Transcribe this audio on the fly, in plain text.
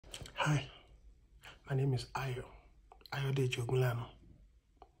Hi, my name is IOT,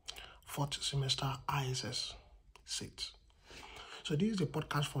 fourth semester ISS 6. So this is a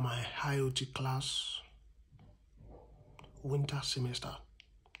podcast for my IOT class winter semester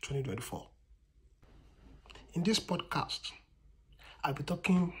 2024. In this podcast, I'll be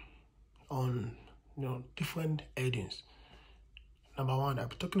talking on different headings. Number one, I'll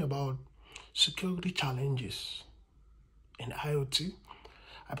be talking about security challenges in IoT.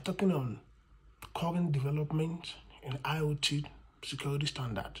 I'll be talking on current development in IoT security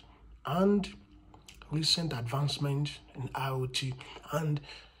standard and recent advancements in IoT and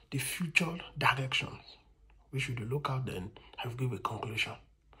the future directions. We should look out then and give a conclusion.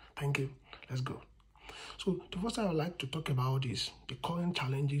 Thank you. Let's go. So the first thing I would like to talk about is the current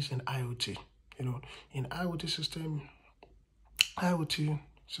challenges in IoT. In IoT system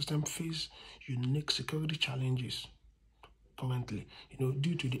face unique security challenges currently,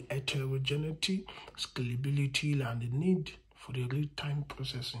 due to the heterogeneity, scalability, and the need for the real-time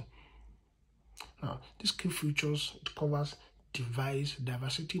processing. Now, these key features, it covers device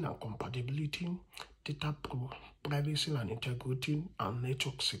diversity and compatibility, data privacy and integrity, and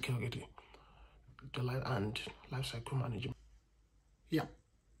network security, and lifecycle management. Yeah.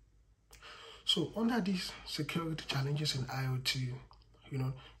 So under these security challenges in IoT,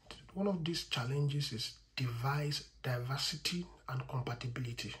 one of these challenges is device diversity and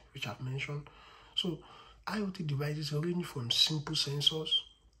compatibility, which I've mentioned. So IoT devices range from simple sensors,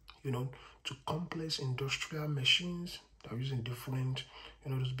 to complex industrial machines that are using different,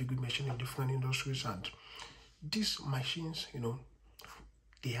 those big machines in different industries. And these machines,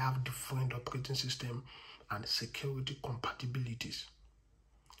 they have different operating system and security compatibilities.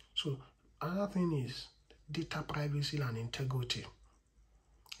 So another thing is data privacy and integrity.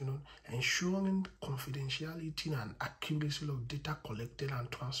 Ensuring confidentiality and accuracy of data collected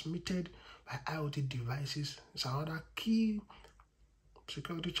and transmitted by IoT devices is another key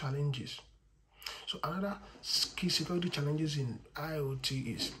security challenges. So another key security challenges in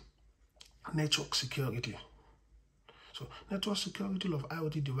IoT is network security. So network security of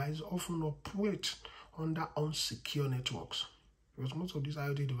IoT devices often operate under unsecure networks, because most of these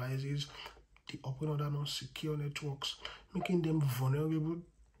IoT devices, they operate under unsecure networks, making them vulnerable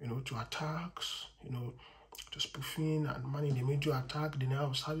to attacks, to spoofing and man in the middle attack,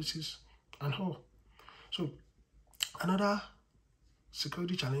 denial of services, and all. So another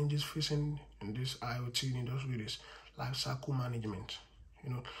security challenges facing in this IoT industry is lifecycle management.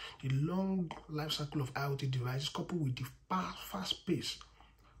 The long lifecycle of IoT devices coupled with the fast pace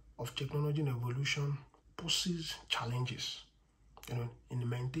of technology and evolution poses challenges, in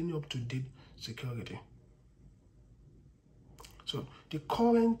maintaining up-to-date security. So the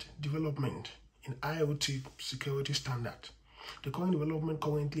current development in IoT security standard, the current development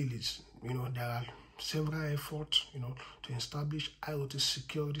currently is, there are several efforts, to establish IoT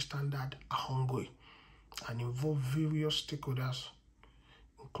security standard are ongoing and involve various stakeholders,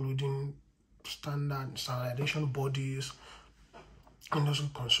 including standardization bodies, industry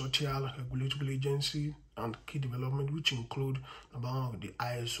consortia, regulatory agency, and key development, which include number one, the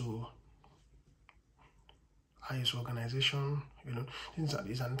ISO organization. ISO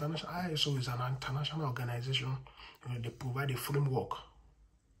is an international organization. They provide a framework,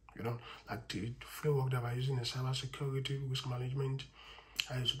 like the framework that we're using in cybersecurity, risk management,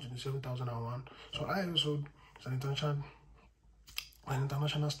 ISO 27001. So ISO is an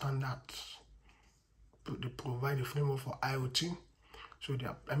international standard. They provide a framework for IoT. So they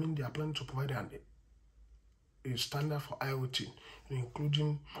are planning to provide a standard for IoT,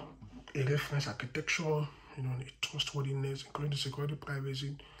 including a reference architecture, a trustworthiness, including security,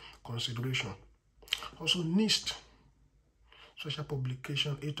 privacy consideration. Also NIST, Special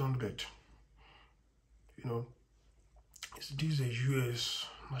Publication 800. This is a US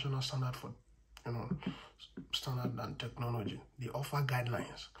national standard for, standard and technology. They offer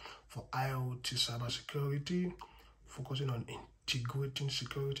guidelines for IoT cybersecurity, focusing on integrating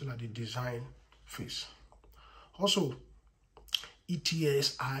security at the design phase. Also,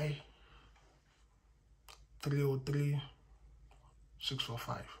 ETSI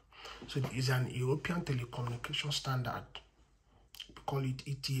 303645. So it is an European telecommunication standard. We call it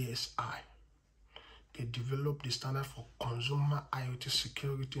ETSI. They developed the standard for consumer IoT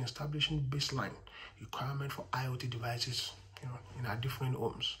security, establishing baseline requirement for IoT devices, in our different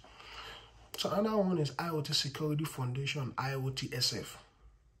homes. So another one is IoT Security Foundation, IoT SF.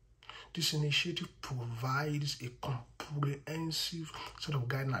 This initiative provides a comprehensive set of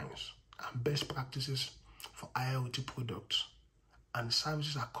guidelines and best practices for IoT products and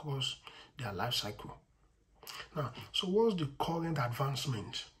services across their life cycle. Now, so what's the current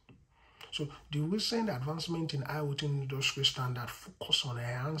advancement So the recent advancement in IoT industry standard focus on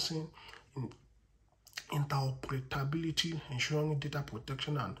enhancing interoperability, ensuring data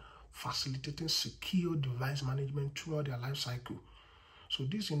protection, and facilitating secure device management throughout their life cycle. So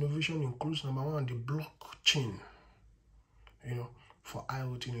this innovation includes, number one, the blockchain, for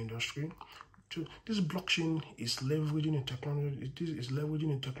IoT industry. So this blockchain is leveraging in technology. It is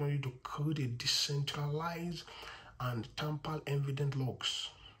leveraging in technology to create a decentralized and tamper-evident logs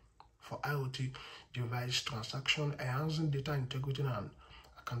for IoT device transaction, enhancing data integrity and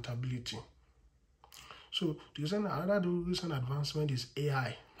accountability. So another recent advancement is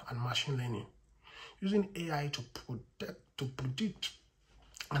AI and machine learning. Using AI to predict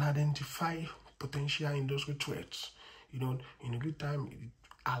and identify potential industry threats, in real time, it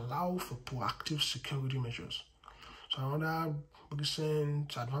allows for proactive security measures. So another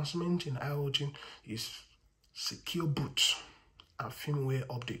recent advancement in IoT is secure boot and firmware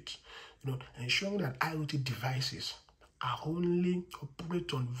updates. Ensuring that IoT devices are only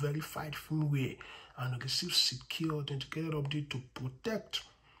operate on verified firmware and receive secure authenticated update to protect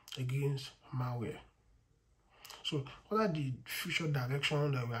against malware. So what are the future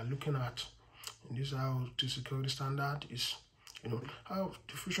direction that we are looking at in this IoT security standard is, how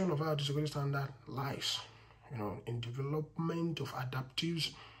the future of IoT security standard lies, in development of adaptive,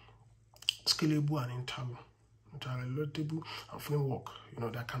 scalable, and interrelatable and framework,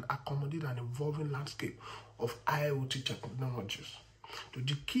 that can accommodate an evolving landscape of IoT technologies. So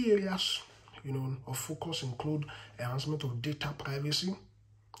the key areas, of focus include enhancement of data privacy,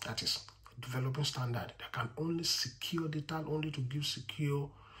 that is, developing standard that can only secure data, only to give secure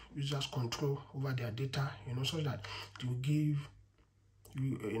users control over their data, so that it will give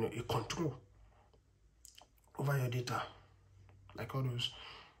you, a control over your data, like all those,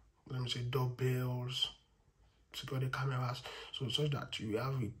 let me say, doorbells, security cameras, so such that you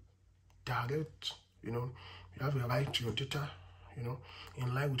have a direct, you have a right to your data,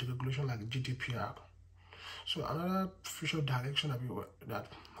 in line with regulation like GDPR. So another future direction that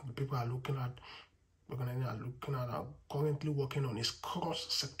the people are looking at, are currently working on is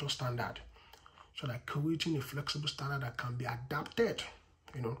cross-sector standard. So like creating a flexible standard that can be adapted,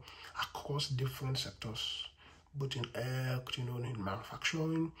 across different sectors, both in health, in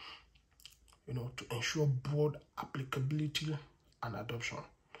manufacturing, to ensure broad applicability and adoption.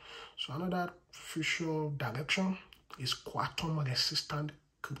 So another future direction is quantum-resistant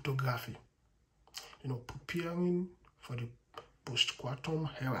cryptography. Preparing for the post-quantum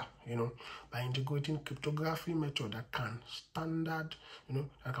era, by integrating cryptography method that can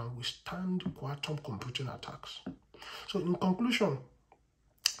withstand quantum computing attacks. So in conclusion,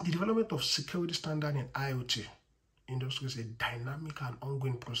 the development of security standard in IoT industry is a dynamic and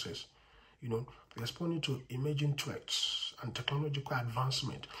ongoing process, responding to emerging threats and technological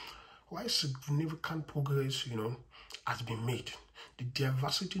advancement. While significant progress, has been made, the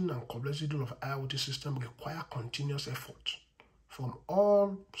diversity and complexity of IoT system require continuous effort from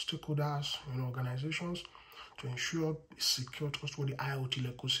all stakeholders, organizations, to ensure a secure, trustworthy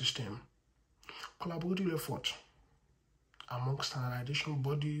IoT ecosystem. Collaborative effort among standardization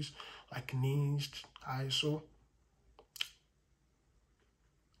bodies like NIST, ISO,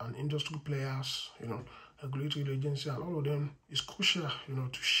 and industry players, regulatory agencies, and all of them is crucial,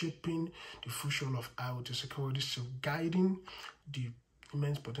 to shaping the future of IoT security, so guiding the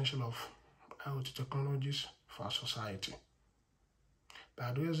immense potential of IoT technologies for our society. By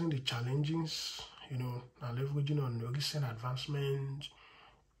addressing the challenges, and leveraging on recent advancements,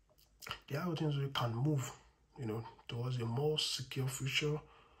 the IoT industry can move, towards a more secure future,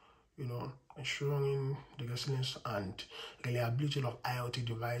 ensuring the resilience and reliability of IoT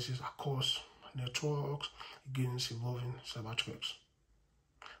devices across networks against evolving cyber threats.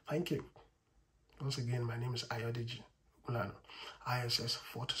 Thank you. Once again, my name is IOT Ulano, ISS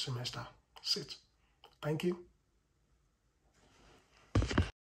 4th semester. Sit. Thank you.